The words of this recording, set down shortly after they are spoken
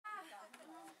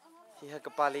Hi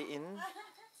kepali in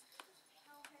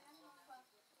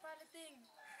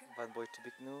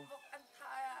Vanbawithabik nu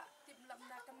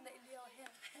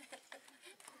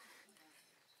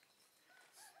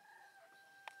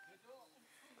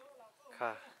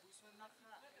Kha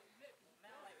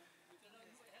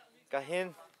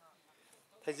Kahin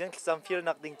Thầy riêng xăm phiêu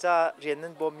nạc đình cha riêng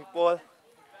nên bố mi bố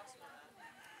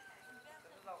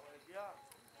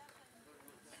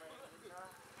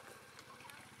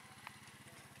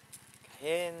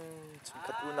Kahin chung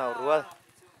khát u nào ruột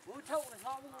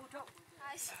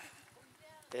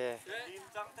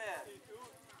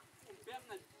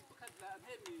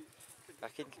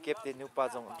Kahin kép tên nu pa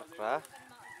dòng đặc ra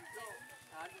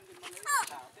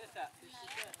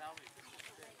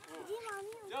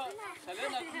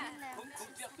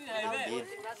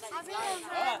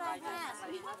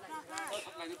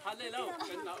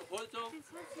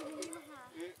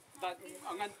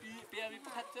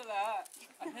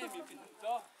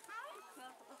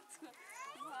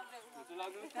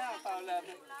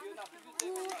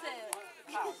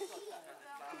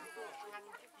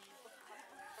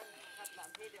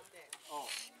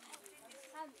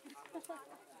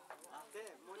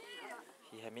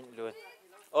Hi min luôn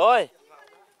ôi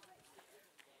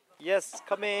yes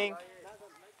coming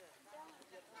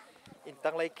in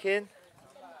tăng lai khen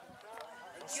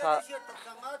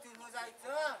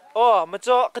oh mà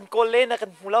cho cần cô lên là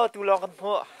cần mua tu lo cần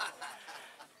mua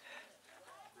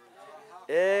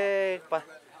ê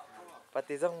pa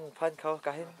tí dòng phan khâu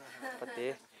cái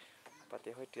pa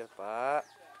tí hơi tiệt pa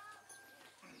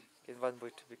cái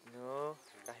Vanbawithabik nữa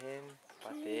cái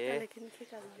pa tí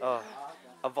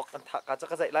vọc ăn thạ cá cho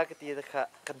cái dậy lá cái tí là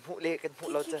cần mua lê cần mua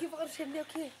lâu chưa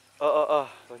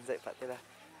còn dậy pa tí là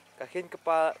cái khen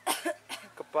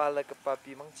kepala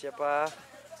kepapi mang siapa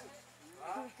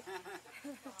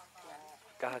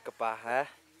kah kepa ha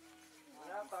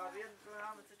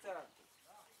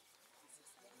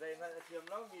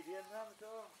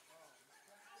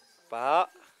Pak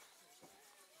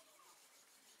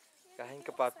kahin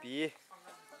kepapi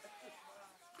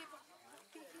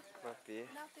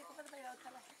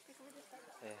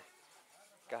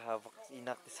kah vak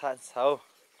inak san sau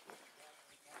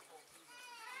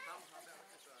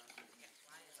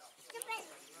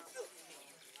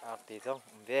tí xong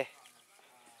về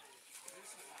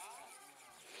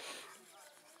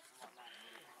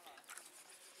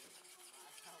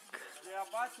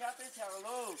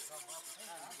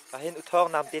kahin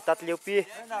uthong nam ti tat liu pi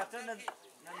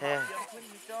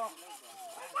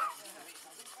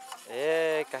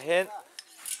kahin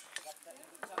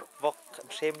vok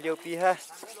xem liu pi ha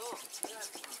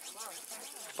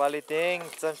paliting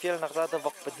chan phil nak ta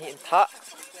vok pani in tha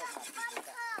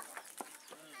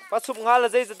Bắt sụp ngã là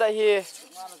dây giật đại hi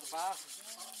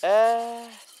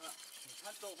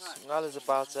ngã là giật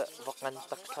bao giờ vọc ngăn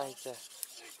tắc thay chứ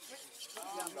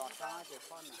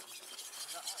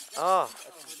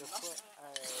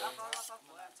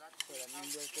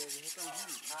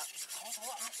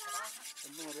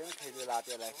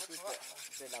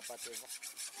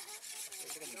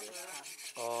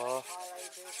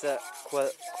giờ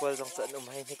khuya dòng sợ nụm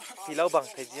hay thì lâu bằng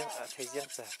thầy riêng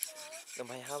giờ nụm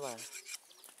hay hả mà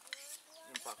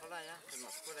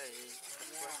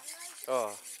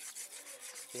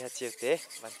thì hạt chiều thế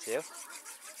bàn chiều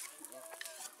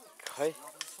khơi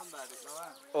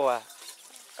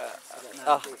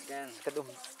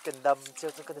cần đầm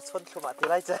chiều cho cần xuân không ạ thì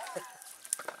lấy chứ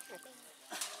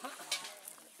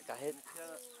cả hết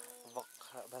vọc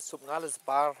và sụp ngã là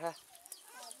spar ha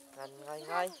ngăn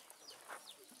ngay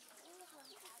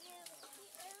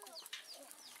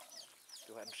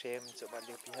tụi bạn xem chỗ bạn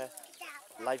liệp ha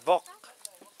live vọc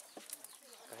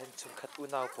Kahin chung khát u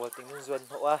nào bố tình nhân duân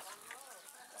hộ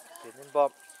Đến nhân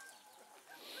bom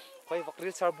Quay vọc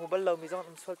riêng sao mù bất lâu mi dòng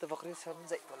âm xuân từ vọc riêng sao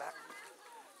dậy của lạc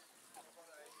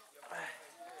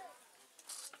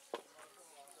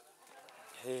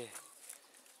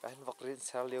Kahin vọc riêng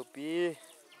sao liêu pi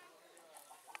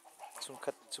chung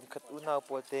khát u nào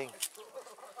bố tình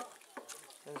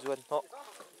nhân duân hộ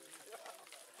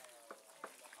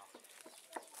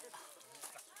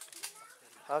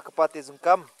Kapati dùng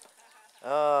cam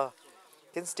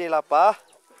Ken stay la pa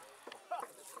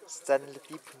Stan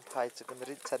leti phun phai cho con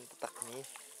rit chan tak ni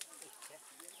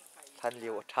Than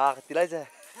liu tha cái tí lai je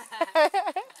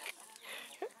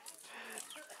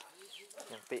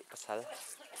Yang pe pasal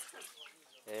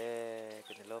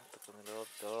kena lom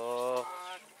tu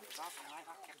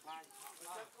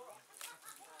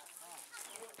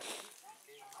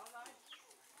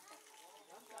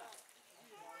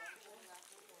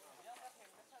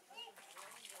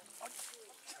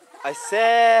I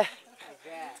say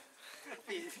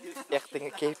Piak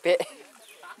tengah kepe.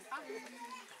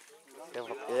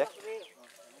 Kebab piak.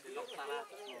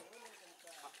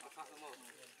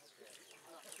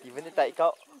 Even ni tak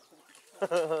kau.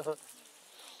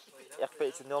 Piak pe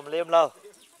senom lem lau.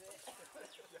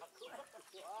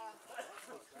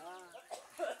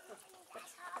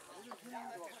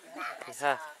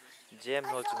 Ha, jam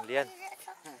nol chung lian.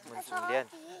 Mun chung lian.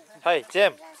 Hai,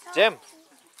 jam.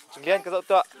 Chung lian ka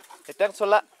tua. Etang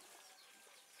sola.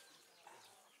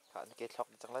 Ka ni ke thok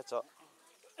chang la cho.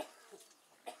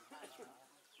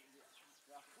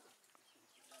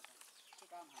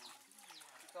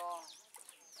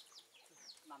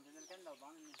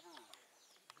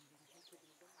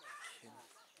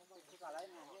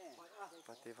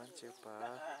 Pativan cepa.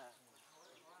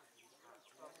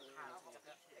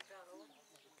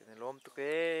 Kena lom tu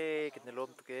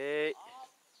ke.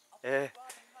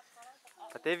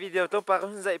 Pati video tu pak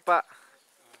hun zai pak.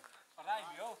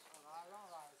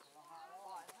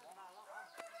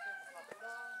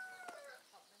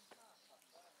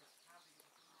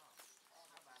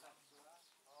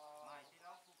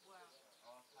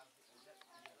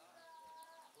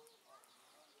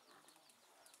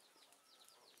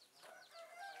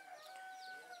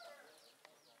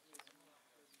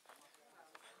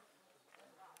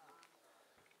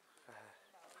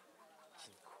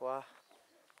 Cinkhua,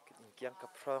 kiang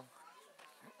kaprong.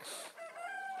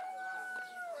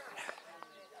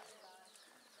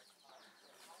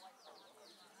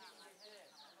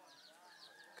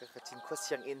 Ke Cinkhua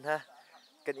siang in ha.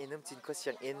 Kan inum Cinkhua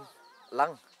siang in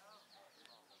lang.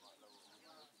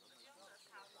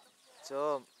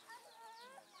 Jom.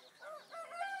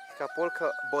 Kapol ke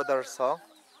border song.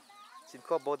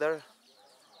 Cinkhua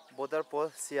border pol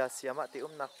sia mak ti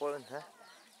nak pol ha.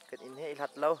 Kan inhe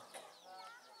ilhat lau.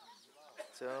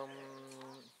 Jom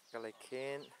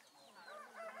kalakin.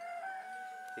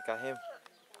 Dikahim.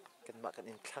 Kan mak kan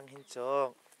in klang hin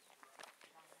chong.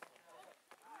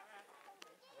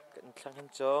 Kan klang hin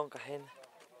chong kahin.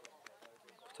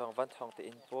 Thong van thong te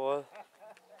in pol.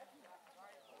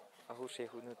 Ahu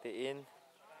shehu nu te in.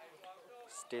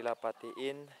 Stella pa te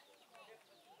in.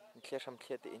 Clear sam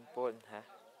clear te in pol ha.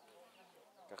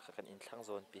 Kan in klang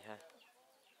zone pi ha.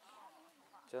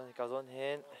 Jom ka zone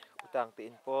hen utang te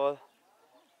in pol.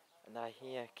 Na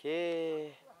hi ke.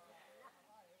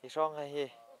 Hi song ha hi.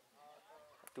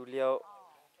 Tu liao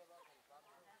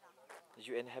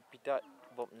UN Habitat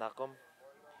bob nakom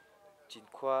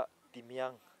Cinkhua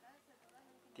timiang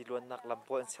tiluan nak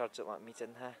lampon sel cuma mi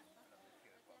chen ha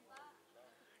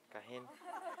kahin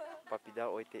papida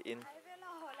oi te in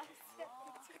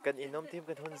kan inom tim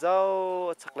kan hun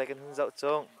zau chak lai kan hun zau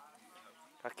chong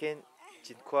kakin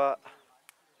Cinkhua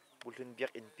bulhun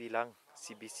biak in pilang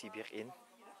CBC biak in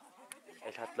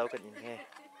ai hat lau kan in he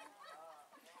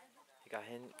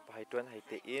kahin pai tuan hai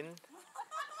te in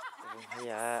bung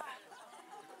haya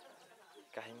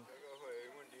kahin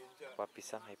pa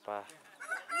pisang hai pa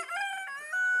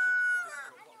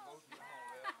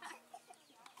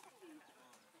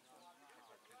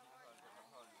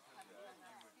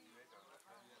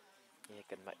ye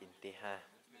kan ma in te ha